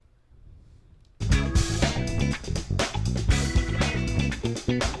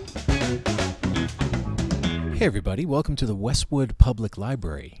Hey everybody, welcome to the Westwood Public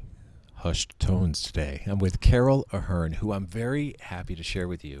Library. Hushed tones today. I'm with Carol Ahearn, who I'm very happy to share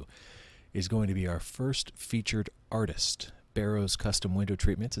with you is going to be our first featured artist. Barrow's Custom Window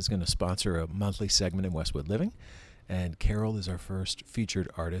Treatments is going to sponsor a monthly segment in Westwood Living, and Carol is our first featured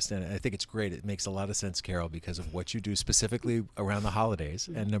artist, and I think it's great. It makes a lot of sense, Carol, because of what you do specifically around the holidays,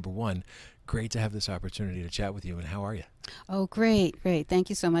 and number one, great to have this opportunity to chat with you, and how are you? Oh, great. Thank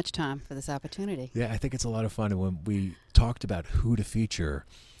you so much, Tom, for this opportunity. Yeah, I think it's a lot of fun, and when we talked about who to feature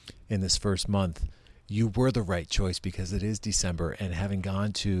in this first month, you were the right choice because it is December, and having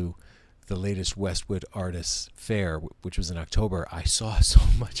gone to the latest Westwood Artists Fair, which was in October, I saw so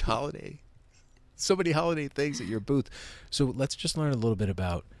many holiday things at your booth. So let's just learn a little bit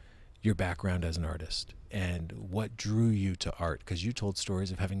about your background as an artist and what drew you to art, because you told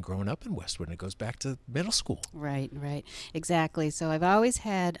stories of having grown up in Westwood, and it goes back to middle school. Right. Exactly. So I've always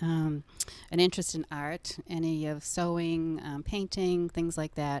had an interest in art, any of sewing, painting, things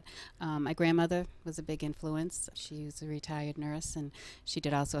like that. My grandmother was a big influence. She was a retired nurse, and she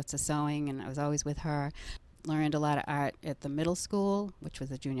did all sorts of sewing, and I was always with her. Learned a lot of art at the middle school, which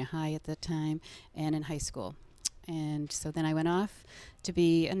was a junior high at the time, and in high school. And so then I went off to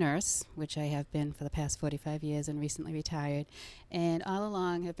be a nurse, which I have been for the past 45 years and recently retired. And all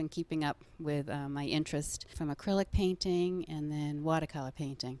along have been keeping up with my interest from acrylic painting and then watercolor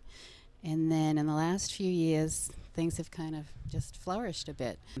painting. And then in the last few years, things have kind of just flourished a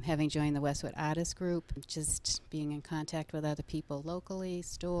bit. Having joined the Westwood Artist Group, just being in contact with other people locally,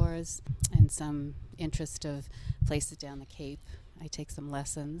 stores, and some interest of places down the Cape. I take some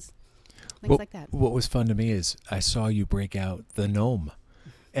lessons. Things like that. What was fun to me is I saw you break out the gnome.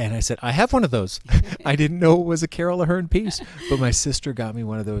 And I said, I have one of those. I didn't know it was a Carol Ahearn piece, but my sister got me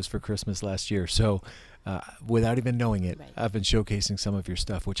one of those for Christmas last year. So without even knowing it, right, I've been showcasing some of your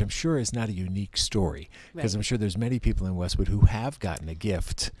stuff, which I'm sure is not a unique story, because I'm sure there's many people in Westwood who have gotten a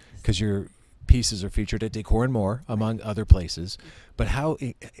gift, because your pieces are featured at Decor and More, among other places. But how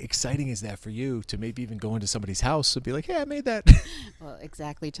exciting is that for you to maybe even go into somebody's house and be like, hey, I made that? Well,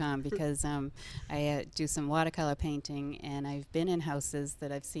 exactly, Tom, because I do some watercolor painting, and I've been in houses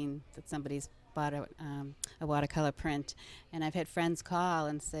that I've seen that somebody's bought a watercolor print, and I've had friends call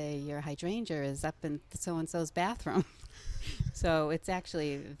and say, your hydrangea is up in so-and-so's bathroom. So it's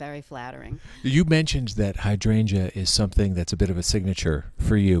actually very flattering. You mentioned that hydrangea is something that's a bit of a signature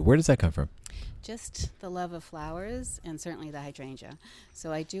for you. Where does that come from? Just the love of flowers, and certainly the hydrangea.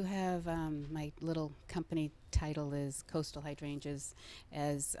 So I do have my little company title is Coastal Hydrangeas,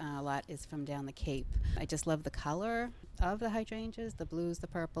 as a lot is from down the Cape. I just love the color of the hydrangeas, the blues, the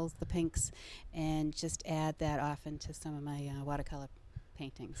purples, the pinks, and just add that often to some of my watercolor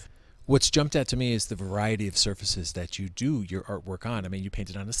paintings. What's jumped out to me is the variety of surfaces that you do your artwork on. I mean, you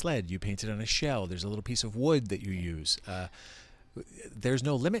painted on a sled, you painted on a shell, there's a little piece of wood that you use. There's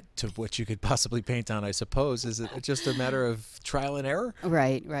no limit to what you could possibly paint on, I suppose. Is it just a matter of trial and error?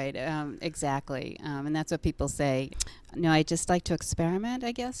 Right. Exactly. And that's what people say. No, I just like to experiment,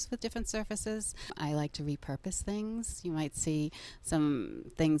 I guess, with different surfaces. I like to repurpose things. You might see some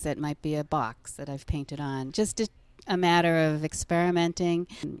things that might be a box that I've painted on. Just a matter of experimenting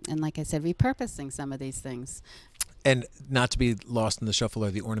and, like I said, repurposing some of these things. And not to be lost in the shuffle are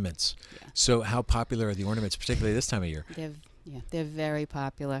the ornaments. Yeah. So how popular are the ornaments, particularly this time of year? They're very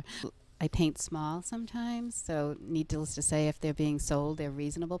popular. I paint small sometimes, so needless to say, if they're being sold, they're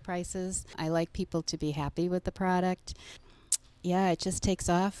reasonable prices. I like people to be happy with the product. Yeah, it just takes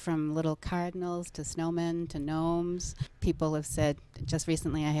off from little cardinals to snowmen to gnomes. People have said, just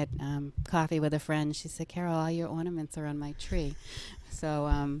recently I had coffee with a friend. She said, Carol, all your ornaments are on my tree.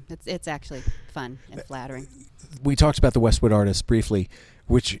 So it's actually fun and flattering. We talked about the Westwood Artists briefly.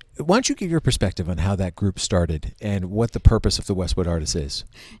 Why don't you give your perspective on how that group started and what the purpose of the Westwood Artists is?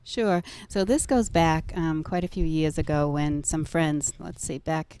 Sure. So this goes back quite a few years ago when some friends,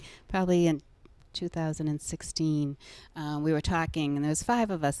 back probably in 2016, we were talking, and there's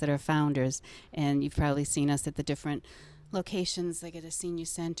 5 of us that are founders, and you've probably seen us at the different locations, like at a senior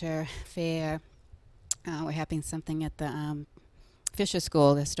center, fair. We're having something at the Fisher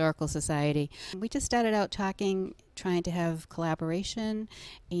School, the Historical Society. We just started out talking, trying to have collaboration,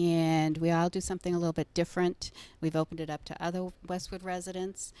 and we all do something a little bit different. We've opened it up to other Westwood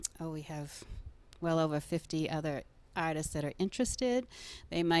residents. We have well over 50 other artists that are interested.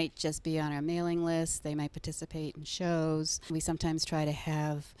 They might just be on our mailing list. They might participate in shows. We sometimes try to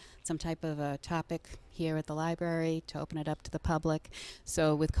have some type of a topic here at the library to open it up to the public.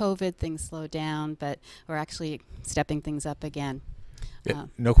 So with COVID, things slowed down, but we're actually stepping things up again. Yeah,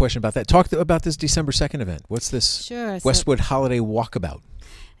 no question about that. Talk about this December 2nd event. What's this Sure. Westwood Holiday Walkabout?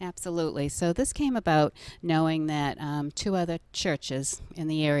 Absolutely. So this came about knowing that two other churches in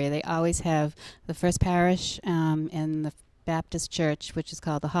the area, they always have the First Parish and the Baptist Church, which is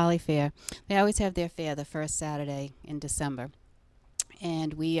called the Holly Fair. They always have their fair the first Saturday in December.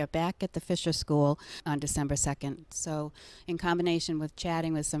 And we are back at the Fisher School on December 2nd. So in combination with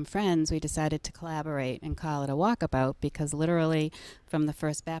chatting with some friends, we decided to collaborate and call it a walkabout, because literally from the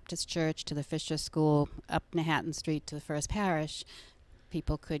First Baptist Church to the Fisher School, up Manhattan Street to the First Parish,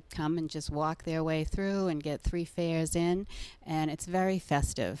 people could come and just walk their way through and get 3 fairs in. And it's very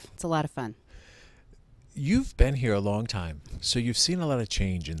festive. It's a lot of fun. You've been here a long time, so you've seen a lot of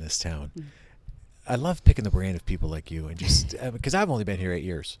change in this town. Mm-hmm. I love picking the brain of people like you, and just because I've only been here 8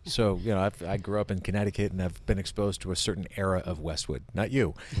 years, so I grew up in Connecticut, and I've been exposed to a certain era of Westwood. Not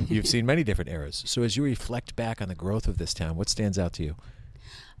you. You've seen many different eras. So as you reflect back on the growth of this town, what stands out to you?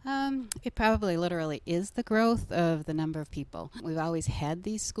 It probably literally is the growth of the number of people. We've always had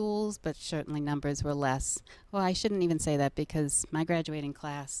these schools, but certainly numbers were less. Well, I shouldn't even say that, because my graduating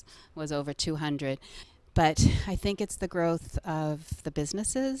class was over 200. But I think it's the growth of the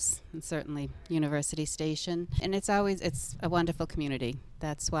businesses, and certainly University Station. And it's a wonderful community.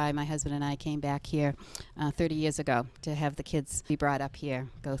 That's why my husband and I came back here 30 years ago, to have the kids be brought up here,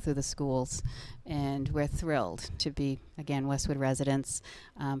 go through the schools. And we're thrilled to be, again, Westwood residents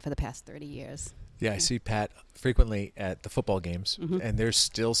for the past 30 years. Yeah, I see Pat frequently at the football games, mm-hmm. and there's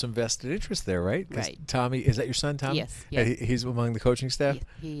still some vested interest there, right? Right. Tommy, is that your son, Tom? Yes. He's among the coaching staff?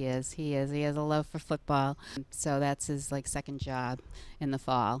 He is. He has a love for football, so that's his second job in the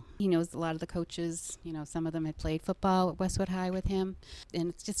fall. He knows a lot of the coaches. Some of them had played football at Westwood High with him, and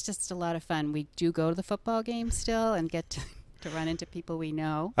it's just a lot of fun. We do go to the football games still and get to run into people we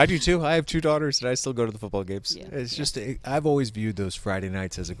know. I do too. I have 2 daughters, and I still go to the football games. Yeah, it's just I've always viewed those Friday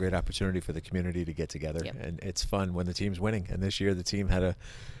nights as a great opportunity for the community to get together, and it's fun when the team's winning. And this year, the team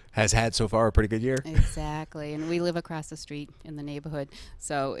has had so far a pretty good year. Exactly, and we live across the street in the neighborhood,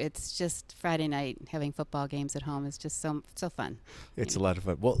 so it's just Friday night having football games at home is just so fun. It's a lot of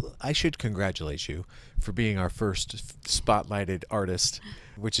fun. Well, I should congratulate you for being our first spotlighted artist,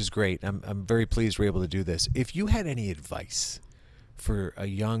 which is great. I'm very pleased we're able to do this. If you had any advice for a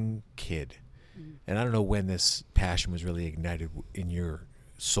young kid, and I don't know when this passion was really ignited in your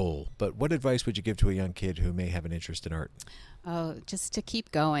soul, but what advice would you give to a young kid who may have an interest in art? Oh, just to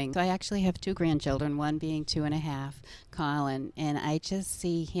keep going. So I actually have 2 grandchildren, one being 2.5, Colin, and I just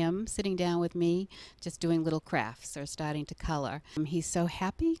see him sitting down with me, just doing little crafts or starting to color. He's so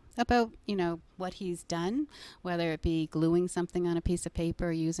happy about, what he's done, whether it be gluing something on a piece of paper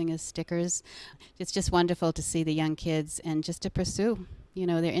or using his stickers. It's just wonderful to see the young kids and just to pursue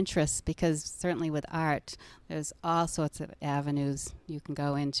their interests, because certainly with art, there's all sorts of avenues you can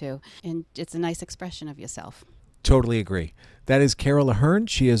go into, and it's a nice expression of yourself. Totally agree. That is Carol Ahearn.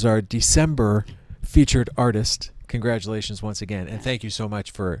 She is our December featured artist. Congratulations once again, and thank you so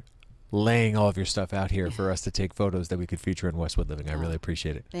much for laying all of your stuff out here for us to take photos that we could feature in Westwood Living. I really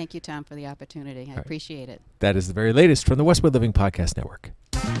appreciate it. Thank you, Tom, for the opportunity. I appreciate it. That is the very latest from the Westwood Living Podcast Network.